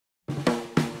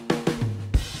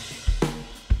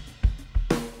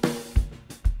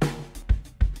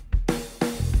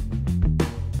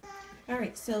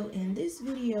Alright, so in this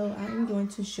video, I'm going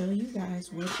to show you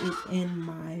guys what is in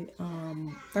my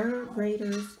third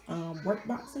graders work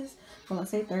boxes. Well, I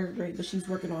say third grade, but she's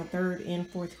working on third and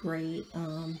fourth grade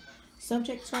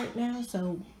subjects right now.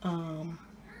 So,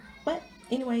 but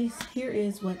anyways, here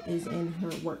is what is in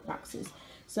her work boxes.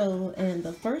 So, and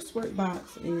the first work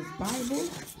box is Bible.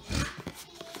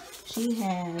 She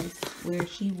has where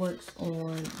she works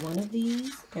on one of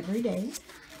these every day.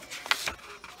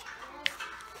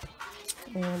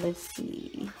 And let's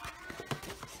see.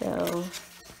 So,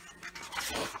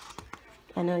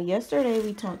 I know yesterday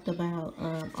we talked about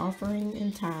offering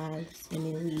and tithes, and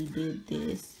then we did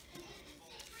this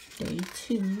day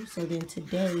 2. So then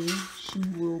today she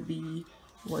will be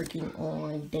working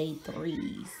on day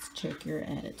 3's check your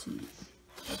attitude.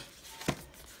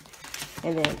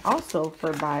 And then also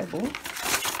for Bible,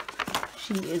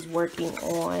 she is working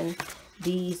on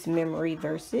these memory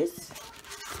verses.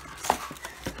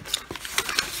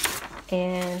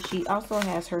 And she also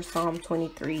has her Psalm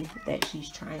 23 that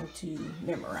she's trying to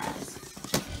memorize.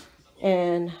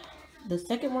 And the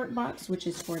second workbox, which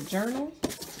is for journal,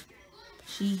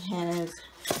 she has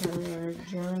her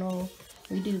journal.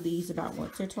 We do these about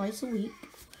once or twice a week.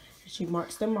 She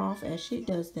marks them off as she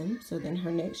does them. So then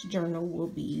her next journal will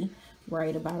be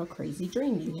write about a crazy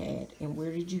dream you had. And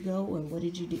where did you go and what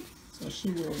did you do? So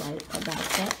she will write about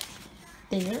that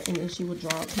there. And then she will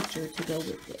draw a picture to go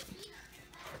with it.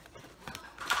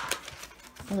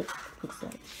 Look, looks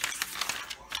like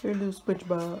her little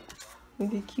SpongeBob.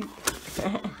 Isn't it cute?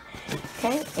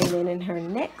 Okay, and then in her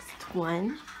next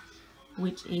one,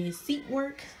 which is seat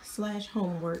work /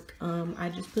 homework, I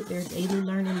just put their daily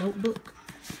learning notebook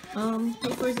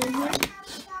papers in here,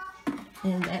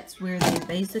 and that's where they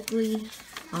basically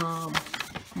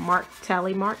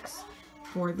tally marks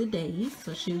for the days.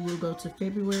 So she will go to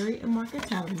February and mark a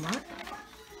tally mark.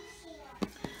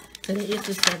 Today is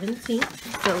the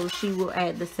 17th, so she will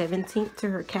add the 17th to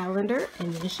her calendar,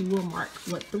 and then she will mark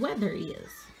what the weather is.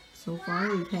 So far,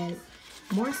 we've had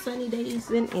more sunny days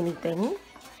than anything.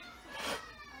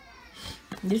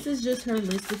 This is just her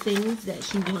list of things that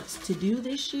she wants to do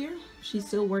this year. She's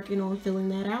still working on filling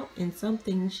that out, and some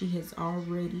things she has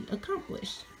already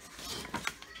accomplished.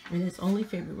 And it's only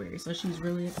February, so she's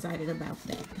really excited about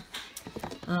that.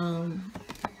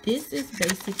 This is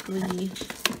basically...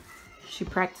 She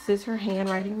practices her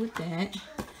handwriting with that.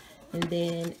 And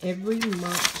then every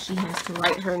month she has to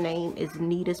write her name as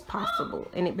neat as possible.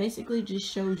 And it basically just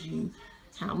shows you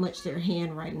how much their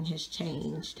handwriting has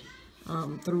changed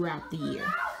throughout the year.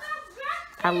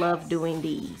 I love doing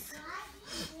these.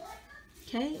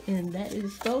 Okay, and that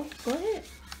is, go ahead.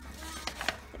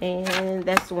 And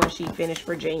that's the one she finished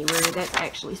for January. That's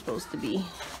actually supposed to be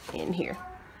in here.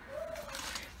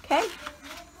 Okay.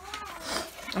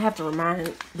 I have to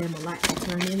remind them a lot to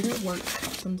turn in their work.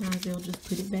 Sometimes they'll just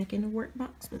put it back in the work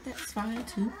box, but that's fine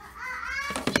too.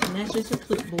 And that's just a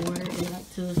clipboard. They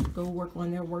like to go work on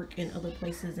their work in other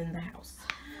places in the house.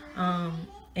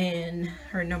 And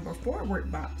her number 4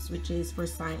 work box, which is for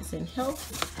science and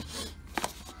health.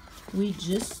 We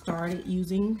just started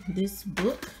using this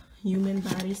book, Human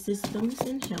Body Systems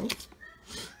and Health.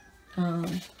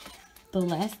 The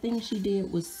last thing she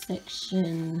did was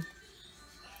section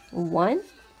 1.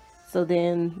 So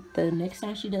then the next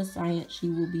time she does science, she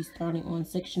will be starting on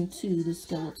section 2, the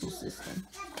skeletal system.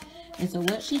 And so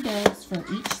what she does from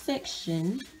each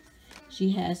section,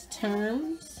 she has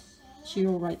terms. She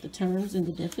will write the terms and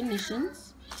the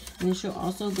definitions. And then she'll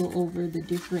also go over the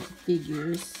different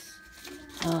figures.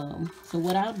 So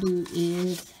what I'll do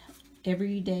is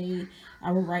every day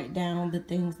I will write down the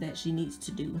things that she needs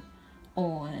to do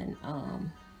on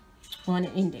an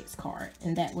index card.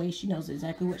 And that way she knows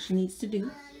exactly what she needs to do.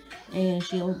 And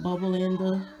she'll bubble in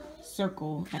the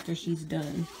circle after she's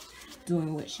done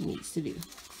doing what she needs to do.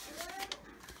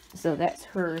 So that's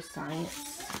her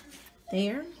science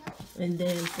there. And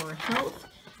then for health,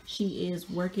 she is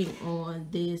working on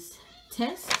this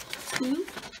test too.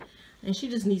 And she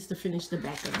just needs to finish the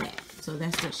back of that. So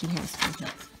that's what she has for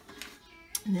health.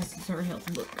 And this is her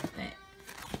health book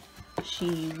that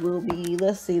she will be,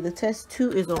 let's see, the test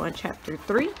 2 is on chapter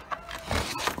 3.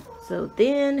 So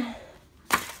then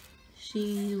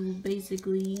she will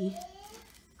basically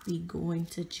be going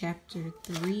to chapter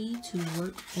 3 to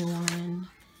work on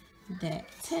that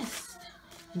test.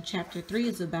 And chapter 3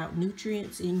 is about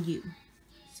nutrients in you.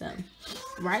 So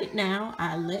right now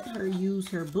I let her use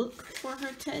her book for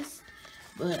her test,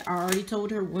 but I already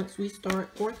told her once we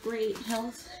start 4th grade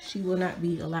health, she will not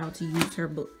be allowed to use her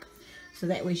book. So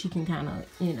that way she can kind of,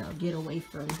 you know, get away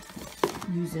from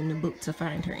using the book to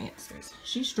find her answers.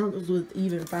 She struggles with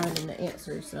even finding the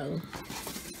answers, so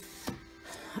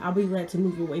I'll be glad to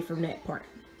move away from that part.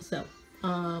 So,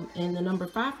 in the number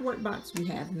 5 workbox, we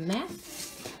have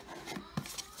math.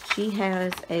 She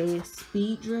has a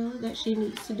speed drill that she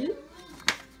needs to do.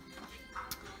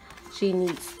 She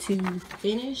needs to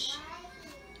finish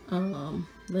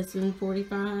lesson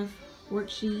 45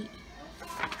 worksheet.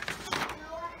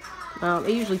 It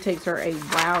usually takes her a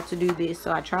while to do this,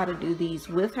 so I try to do these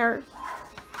with her.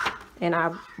 And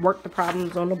I work the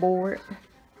problems on the board.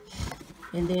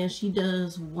 And then she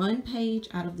does 1 page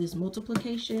out of this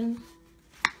multiplication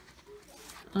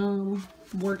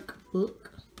workbook.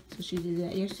 So she did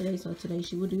that yesterday, so today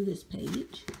she will do this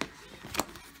page.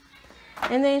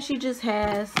 And then she just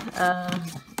has,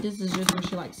 this is just where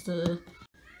she likes to,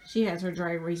 she has her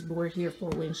dry erase board here for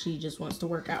when she just wants to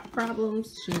work out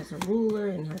problems. She has a ruler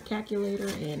and her calculator,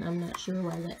 and I'm not sure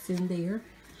why that's in there.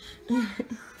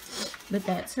 But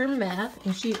that's her math,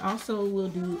 and she also will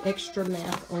do extra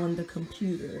math on the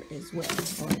computer as well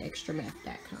on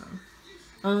extramath.com.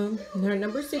 Her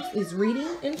number 6 is reading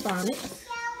and phonics.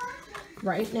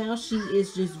 Right now she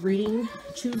is just reading,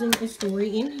 choosing a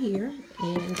story in here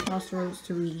and crossroads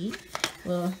to read.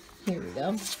 Well, here we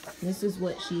go. This is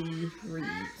what she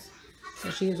reads. So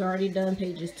she has already done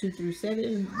pages 2 through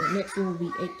 7. The next one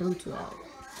will be 8 through 12.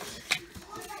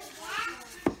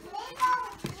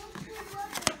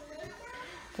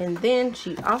 And then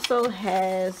she also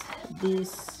has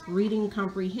this reading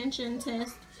comprehension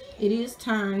test. It is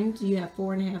timed. You have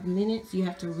 4.5 minutes. You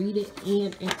have to read it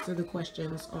and answer the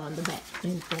questions on the back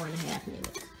in 4.5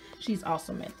 minutes. She's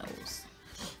awesome at those.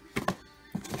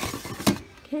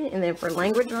 Okay, and then for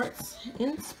language arts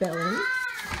and spelling,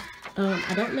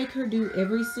 I don't make her do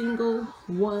every single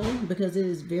one because it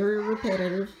is very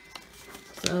repetitive.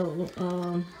 So,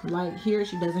 like here,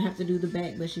 she doesn't have to do the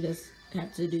back, but she doesn't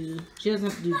have to do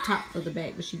the top of the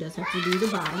back, but she does have to do the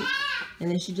bottom. And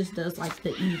then she just does like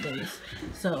the evens.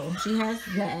 So she has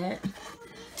that.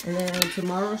 And then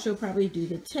tomorrow she'll probably do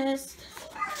the test.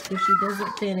 If she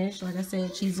doesn't finish, like I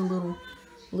said, she's a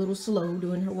little slow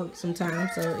doing her work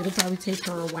sometimes. So it'll probably take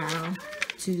her a while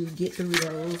to get through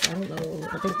those. I don't know.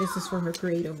 I think this is for her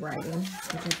creative writing,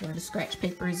 which is why the scratch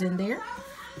paper is in there.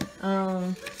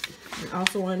 And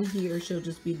also on here, she'll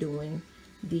just be doing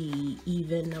the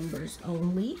even numbers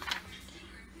only.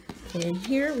 And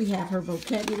here we have her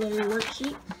vocabulary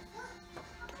worksheet.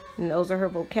 And those are her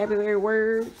vocabulary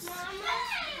words.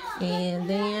 And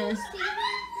then,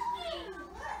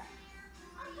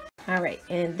 alright,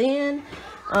 and then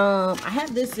I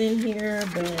have this in here,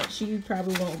 but she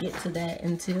probably won't get to that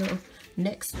until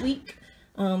next week.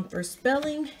 For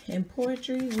spelling and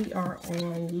poetry, we are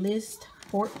on list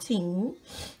 14.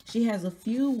 She has a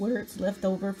few words left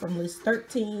over from list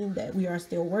 13 that we are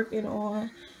still working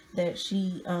on, that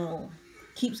she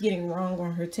keeps getting wrong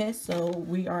on her test, so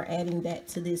we are adding that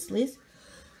to this list.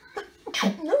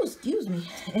 No, excuse me.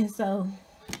 And so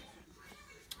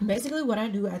basically what I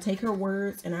do, I take her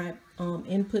words and I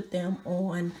input them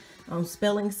on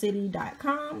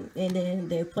spellingcity.com, and then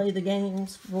they play the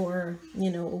games for, you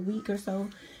know, a week or so,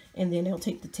 and then they'll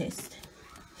take the test.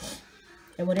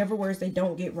 And whatever words they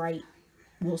don't get right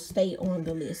will stay on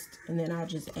the list, and then I'll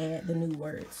just add the new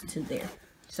words to there.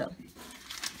 So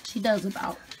she does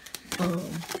about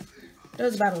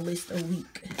a list a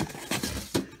week.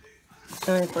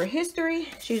 And for history,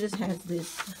 she just has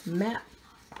this map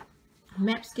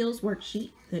skills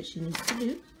worksheet that she needs to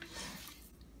do.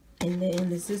 And then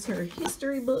this is her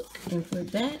history book, and for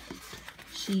that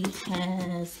she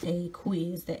has a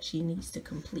quiz that she needs to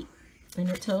complete. And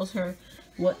it tells her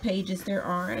what pages there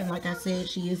are, and like I said,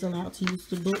 she is allowed to use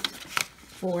the book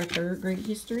for 3rd grade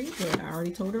history, but I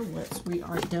already told her once we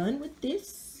are done with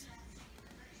this,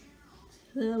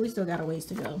 we still got a ways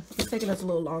to go. It's taking us a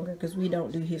little longer because we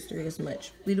don't do history as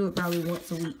much. We do it probably once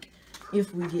a week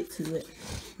if we get to it.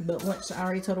 But once, I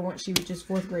already told her once she reaches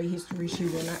 4th grade history, she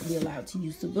will not be allowed to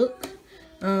use the book.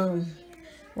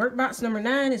 Workbox number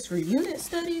 9 is for unit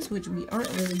studies, which we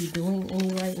aren't really doing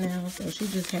any right now. So she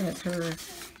just has her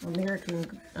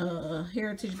American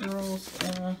Heritage Girls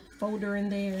folder in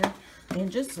there,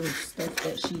 and just some stuff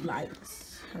that she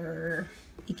likes. Her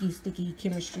Icky Sticky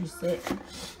chemistry set,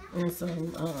 and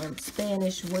some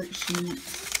Spanish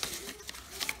worksheets.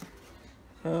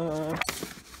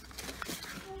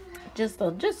 Just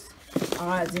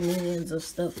odds and ends of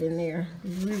stuff in there.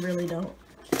 We really don't.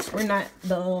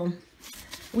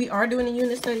 We are doing a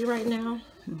unit study right now,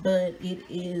 but it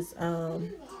is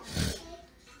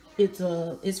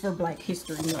it's for Black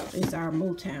History Month. It's our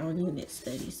Motown unit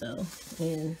study, so,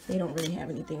 and they don't really have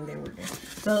anything there with it.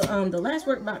 So the last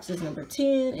workbox is number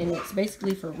 10, and it's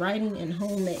basically for writing and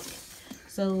home ec.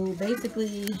 So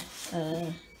basically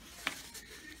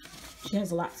She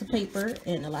has lots of paper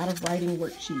and a lot of writing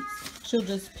worksheets. She'll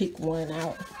just pick one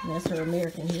out. And that's her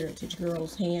American Heritage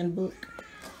Girls Handbook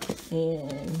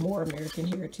and more American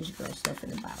Heritage Girl stuff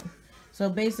in the bottom. So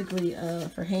basically,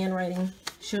 for handwriting,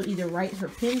 she'll either write her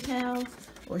pen pal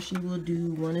or she will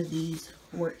do one of these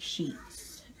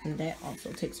worksheets. And that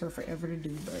also takes her forever to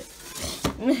do, but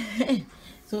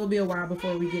so it'll be a while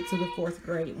before we get to the 4th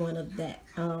grade one of that.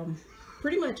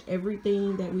 Pretty much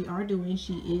everything that we are doing,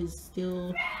 she is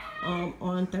still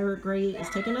on 3rd grade.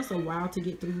 It's taken us a while to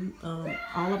get through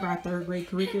all of our 3rd grade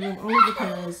curriculum, only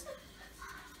because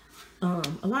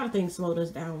a lot of things slowed us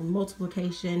down.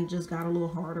 Multiplication just got a little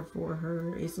harder for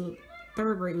her.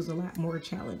 3rd grade was a lot more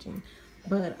challenging,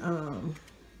 but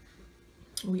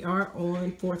we are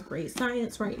on 4th grade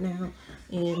science right now,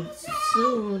 and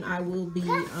soon I will be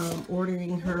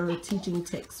ordering her teaching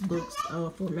textbooks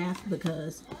for math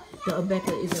because the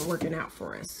Abeka isn't working out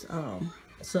for us.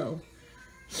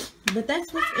 But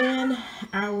that's what's in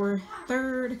our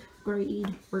 3rd grade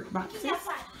work boxes,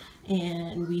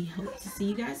 and we hope to see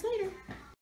you guys later.